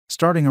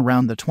Starting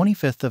around the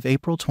 25th of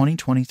April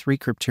 2023,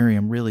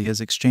 Crypterium really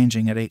is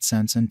exchanging at 8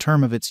 cents in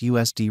term of its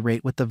USD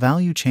rate with the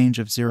value change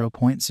of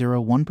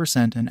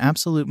 0.01% in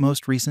absolute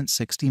most recent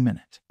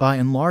 60-minute. By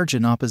and large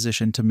in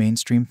opposition to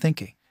mainstream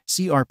thinking,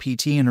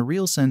 Crpt in a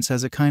real sense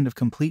has a kind of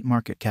complete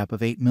market cap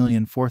of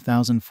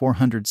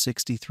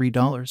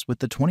 $8,004,463 with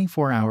the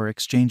 24-hour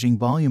exchanging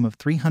volume of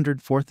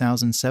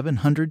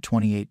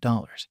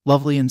 $304,728.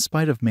 Lovely in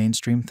spite of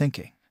mainstream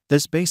thinking.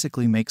 This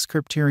basically makes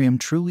Crypterium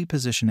truly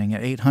positioning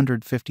at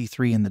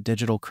 853 in the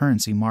digital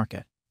currency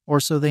market, or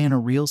so they in a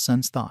real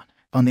sense thought.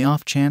 On the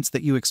off chance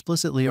that you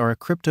explicitly are a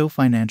crypto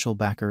financial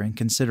backer and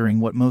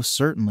considering what most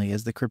certainly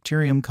is the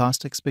Crypterium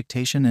cost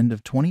expectation end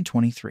of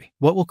 2023.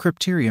 What will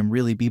Crypterium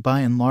really be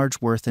by and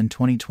large worth in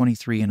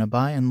 2023 in a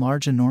by and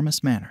large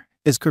enormous manner?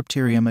 Is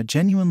Crypterium a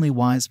genuinely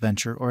wise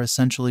venture or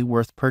essentially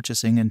worth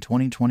purchasing in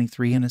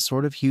 2023 in a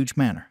sort of huge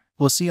manner?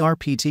 Will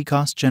Crpt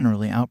cost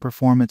generally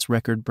outperform its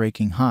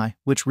record-breaking high,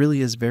 which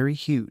really is very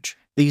huge?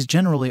 These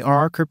generally are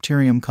our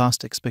Crypterium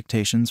cost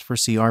expectations for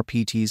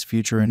Crpt's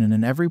future and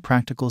in every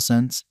practical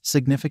sense,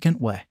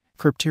 significant way.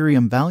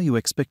 Crypterium value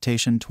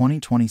expectation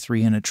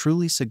 2023 in a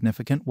truly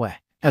significant way.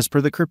 As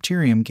per the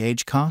Crypterium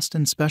gauge cost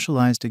and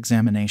specialized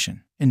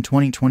examination, in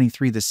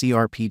 2023 the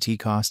Crpt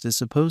cost is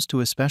supposed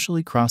to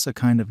especially cross a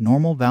kind of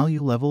normal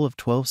value level of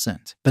 12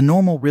 cents. The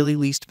normal really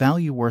least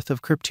value worth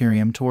of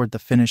Crypterium toward the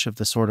finish of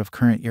the sort of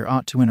current year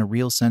ought to in a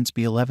real sense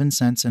be 11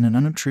 cents in an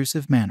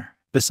unobtrusive manner.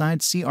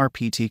 Besides,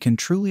 Crpt can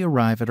truly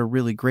arrive at a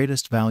really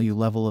greatest value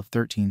level of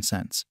 13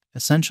 cents,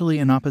 essentially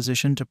in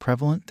opposition to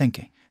prevalent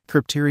thinking.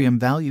 Crypterium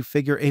value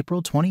figure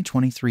April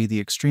 2023. The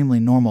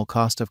extremely normal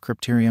cost of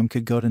Crypterium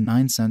could go to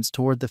 9 cents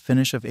toward the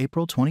finish of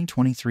April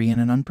 2023 in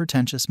an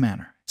unpretentious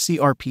manner.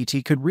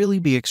 Crpt could really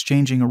be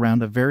exchanging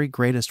around a very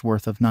greatest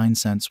worth of 9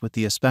 cents with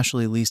the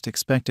especially least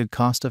expected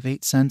cost of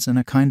 8 cents in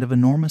a kind of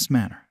enormous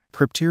manner.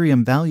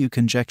 Crypterium value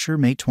conjecture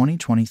May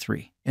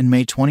 2023. In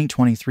May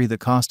 2023, the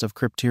cost of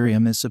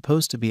Crypterium is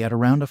supposed to be at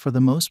around a for the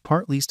most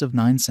part least of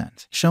 9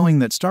 cents, showing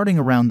that starting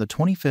around the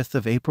 25th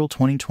of April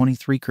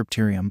 2023,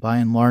 Crypterium by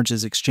and large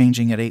is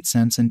exchanging at 8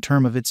 cents in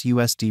term of its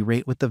USD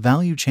rate with the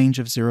value change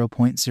of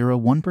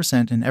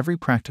 0.01% in every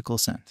practical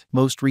sense.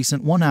 Most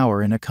recent 1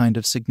 hour in a kind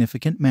of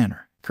significant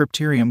manner.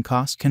 Crypterium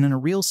cost can in a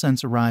real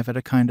sense arrive at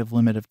a kind of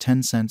limit of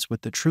 10 cents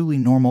with the truly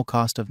normal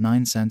cost of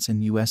 9 cents in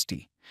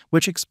USD,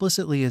 which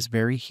explicitly is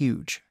very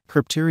huge.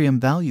 Crypterium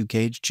value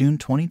gauge June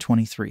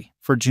 2023.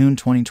 For June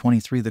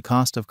 2023, the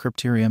cost of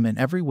Crypterium in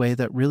every way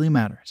that really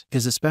matters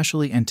is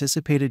especially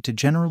anticipated to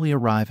generally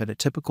arrive at a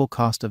typical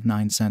cost of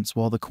 9 cents,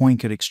 while the coin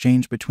could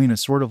exchange between a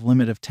sort of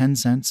limit of 10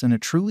 cents and a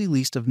truly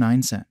least of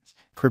 9 cents.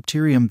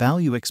 Crypterium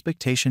value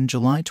expectation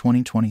July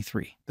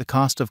 2023. The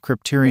cost of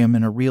Crypterium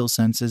in a real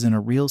sense is in a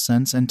real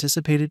sense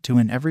anticipated to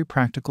in every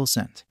practical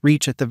sense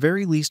reach at the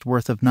very least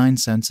worth of 9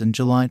 cents in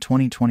July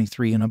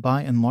 2023 in a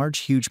by and large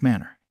huge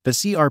manner. The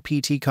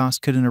Crpt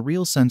cost could in a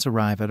real sense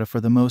arrive at a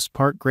for the most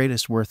part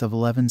greatest worth of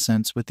 11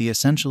 cents with the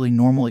essentially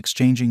normal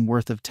exchanging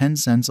worth of 10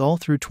 cents all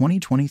through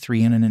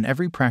 2023 in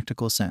every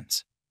practical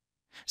sense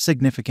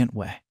significant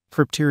way.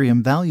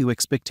 Crypterium value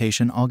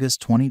expectation August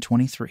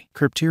 2023.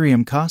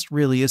 Crypterium cost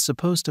really is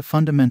supposed to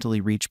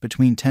fundamentally reach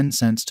between 10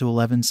 cents to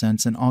 11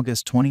 cents in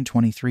August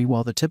 2023,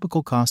 while the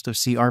typical cost of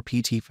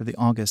Crpt for the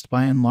August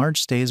by and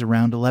large stays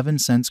around 11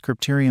 cents.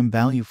 Crypterium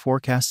value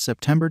forecast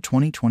September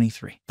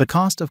 2023. The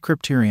cost of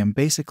Crypterium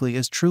basically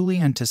is truly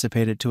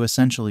anticipated to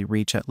essentially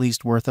reach at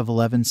least worth of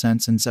 11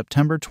 cents in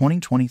September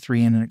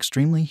 2023 in an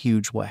extremely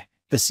huge way.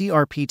 The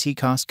Crpt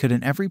cost could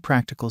in every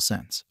practical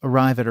sense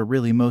arrive at a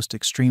really most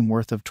extreme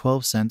worth of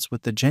 12 cents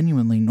with the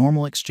genuinely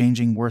normal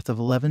exchanging worth of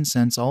 11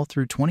 cents all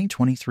through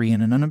 2023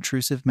 in an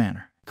unobtrusive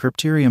manner.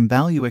 Crypterium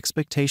value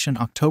expectation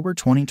October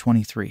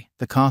 2023.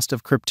 The cost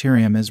of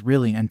Crypterium is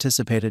really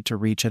anticipated to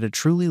reach at a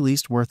truly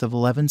least worth of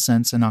 11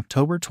 cents in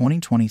October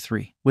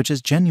 2023, which is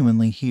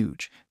genuinely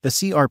huge. The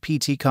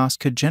Crpt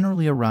cost could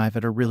generally arrive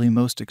at a really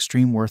most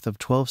extreme worth of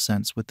 12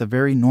 cents with the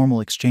very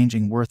normal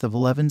exchanging worth of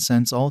 11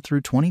 cents all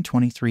through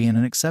 2023 in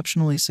an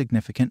exceptionally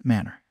significant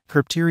manner.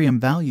 Crypterium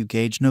value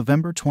gauge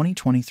November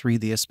 2023.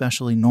 The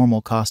especially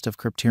normal cost of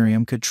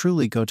Crypterium could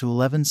truly go to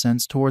 11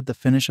 cents toward the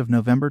finish of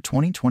November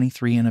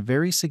 2023 in a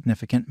very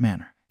significant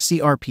manner.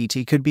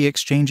 Crpt could be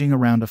exchanging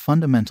around a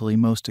fundamentally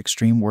most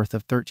extreme worth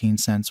of 13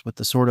 cents with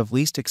the sort of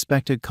least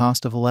expected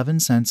cost of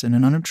 11 cents in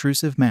an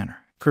unobtrusive manner.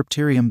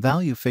 Crypterium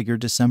value figure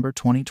December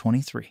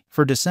 2023.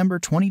 For December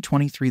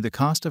 2023, the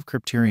cost of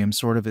Crypterium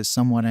sort of is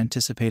somewhat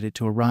anticipated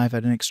to arrive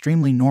at an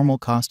extremely normal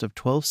cost of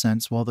 12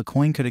 cents, while the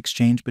coin could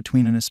exchange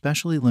between an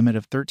especially limit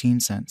of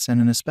 13 cents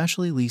and an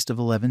especially least of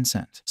 11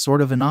 cents,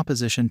 sort of in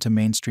opposition to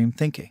mainstream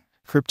thinking.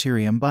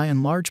 Crypterium by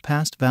and large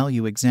past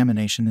value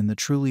examination in the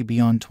truly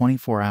beyond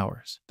 24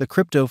 hours. The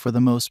crypto for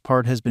the most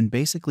part has been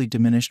basically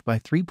diminished by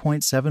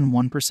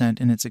 3.71%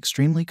 in its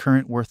extremely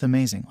current worth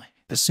amazingly.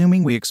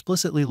 Assuming we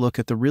explicitly look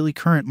at the really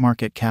current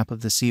market cap of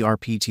the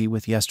CRPT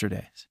with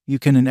yesterday's, you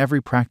can in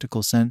every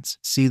practical sense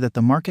see that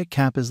the market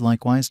cap is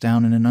likewise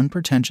down in an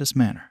unpretentious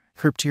manner.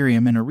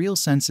 Crypterium in a real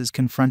sense is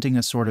confronting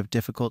a sort of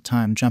difficult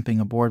time jumping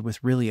aboard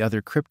with really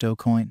other crypto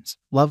coins,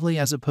 lovely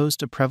as opposed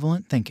to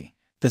prevalent thinking.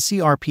 The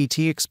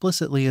CRPT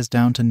explicitly is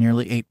down to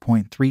nearly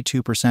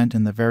 8.32%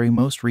 in the very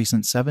most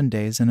recent 7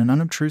 days in an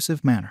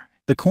unobtrusive manner.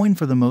 The coin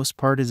for the most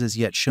part is as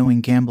yet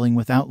showing gambling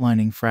with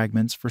outlining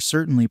fragments for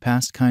certainly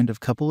past kind of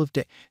couple of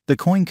days. The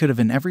coin could have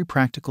in every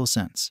practical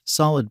sense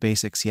solid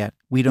basics, yet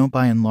we don't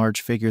by and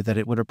large figure that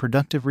it would a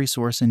productive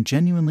resource in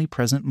genuinely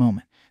present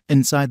moment.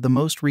 Inside the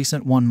most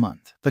recent 1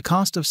 month, the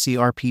cost of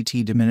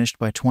CRPT diminished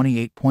by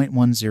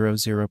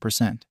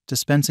 28.100%,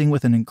 dispensing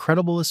with an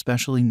incredible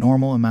especially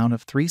normal amount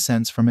of 3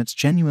 cents from its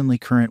genuinely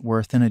current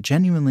worth in a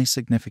genuinely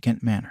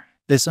significant manner.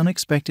 This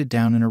unexpected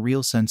down in a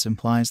real sense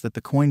implies that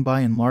the coin by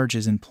and large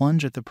is in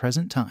plunge at the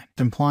present time,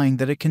 implying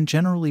that it can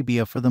generally be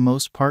a for the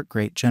most part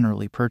great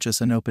generally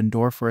purchase an open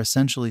door for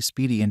essentially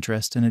speedy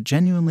interest in a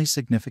genuinely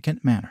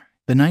significant manner.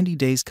 The 90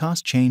 days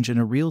cost change in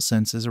a real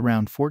sense is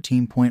around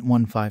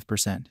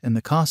 14.15%, and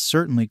the cost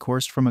certainly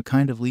coursed from a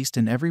kind of least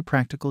in every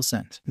practical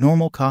sense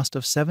normal cost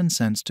of 7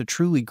 cents to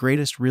truly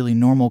greatest really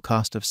normal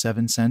cost of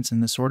 7 cents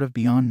in the sort of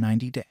beyond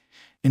 90 day.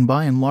 In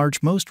by and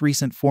large most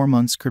recent 4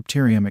 months,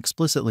 Crypterium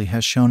explicitly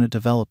has shown a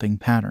developing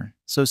pattern,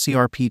 so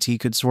CRPT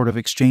could sort of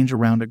exchange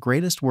around a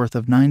greatest worth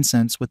of 9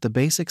 cents with the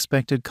base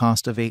expected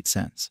cost of 8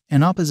 cents,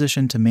 in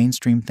opposition to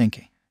mainstream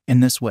thinking. In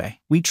this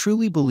way, we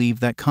truly believe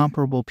that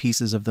comparable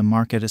pieces of the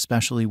market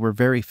especially were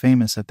very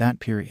famous at that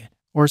period,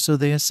 or so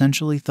they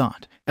essentially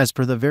thought, as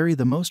per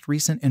the most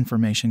recent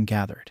information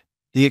gathered.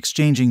 The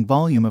exchanging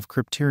volume of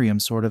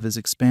Crypterium sort of is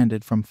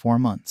expanded from 4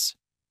 months.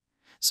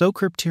 So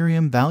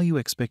Crypterium value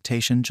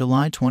expectation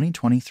July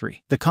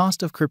 2023. The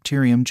cost of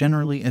Crypterium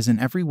generally is in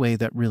every way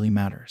that really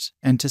matters,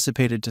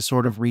 anticipated to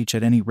sort of reach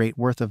at any rate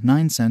worth of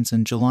 9 cents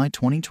in July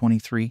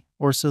 2023,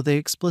 or so they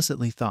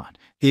explicitly thought.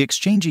 The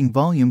exchanging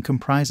volume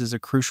comprises a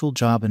crucial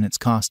job in its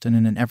cost and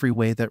in an every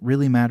way that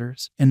really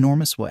matters,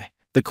 enormous way.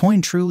 The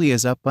coin truly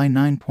is up by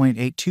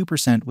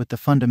 9.82% with the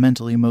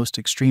fundamentally most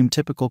extreme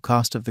typical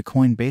cost of the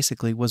coin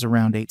basically was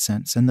around 8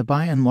 cents and the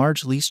by and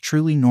large least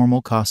truly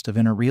normal cost of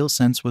in a real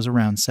sense was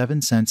around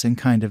 7 cents in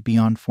kind of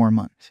beyond 4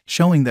 months,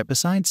 showing that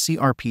besides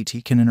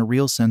CRPT can in a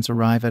real sense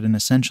arrive at an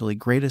essentially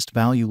greatest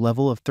value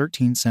level of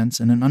 13 cents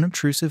in an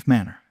unobtrusive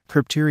manner.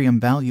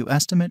 Crypterium Value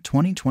Estimate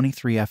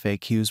 2023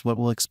 FAQs. What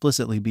will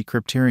explicitly be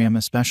Crypterium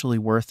especially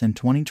worth in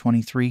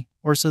 2023,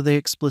 or so they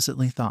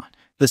explicitly thought.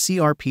 The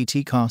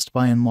CRPT cost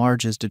by and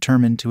large is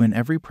determined to in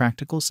every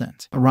practical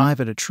sense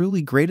arrive at a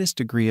truly greatest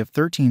degree of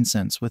 13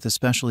 cents with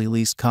especially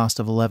least cost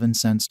of 11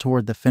 cents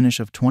toward the finish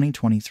of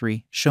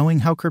 2023, showing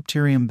how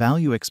Crypterium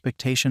value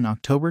expectation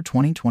October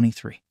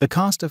 2023. The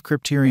cost of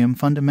Crypterium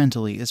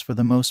fundamentally is for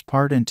the most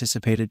part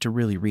anticipated to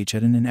really reach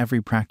it in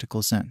every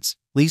practical sense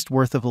least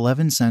worth of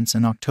 11 cents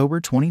in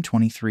October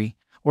 2023,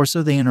 or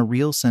so they in a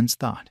real sense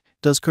thought.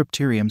 Does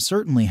Crypterium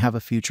certainly have a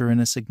future in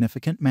a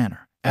significant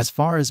manner? As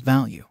far as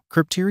value,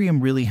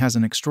 Crypterium really has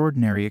an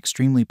extraordinary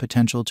extremely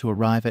potential to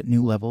arrive at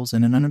new levels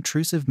in an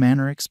unobtrusive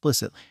manner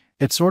explicitly.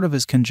 It sort of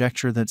is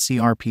conjecture that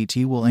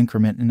CRPT will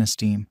increment in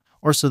esteem,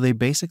 or so they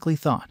basically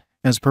thought,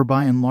 as per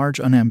by and large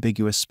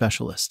unambiguous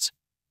specialists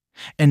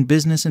and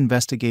business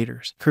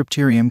investigators.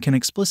 Crypterium can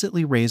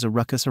explicitly raise a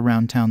ruckus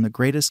around town the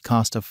greatest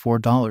cost of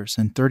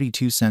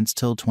 $4.32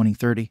 till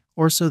 2030,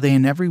 or so they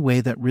in every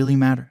way that really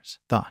matters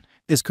thought.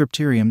 Is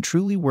Crypterium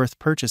truly worth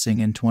purchasing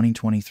in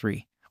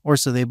 2023, or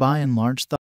so they by and large thought.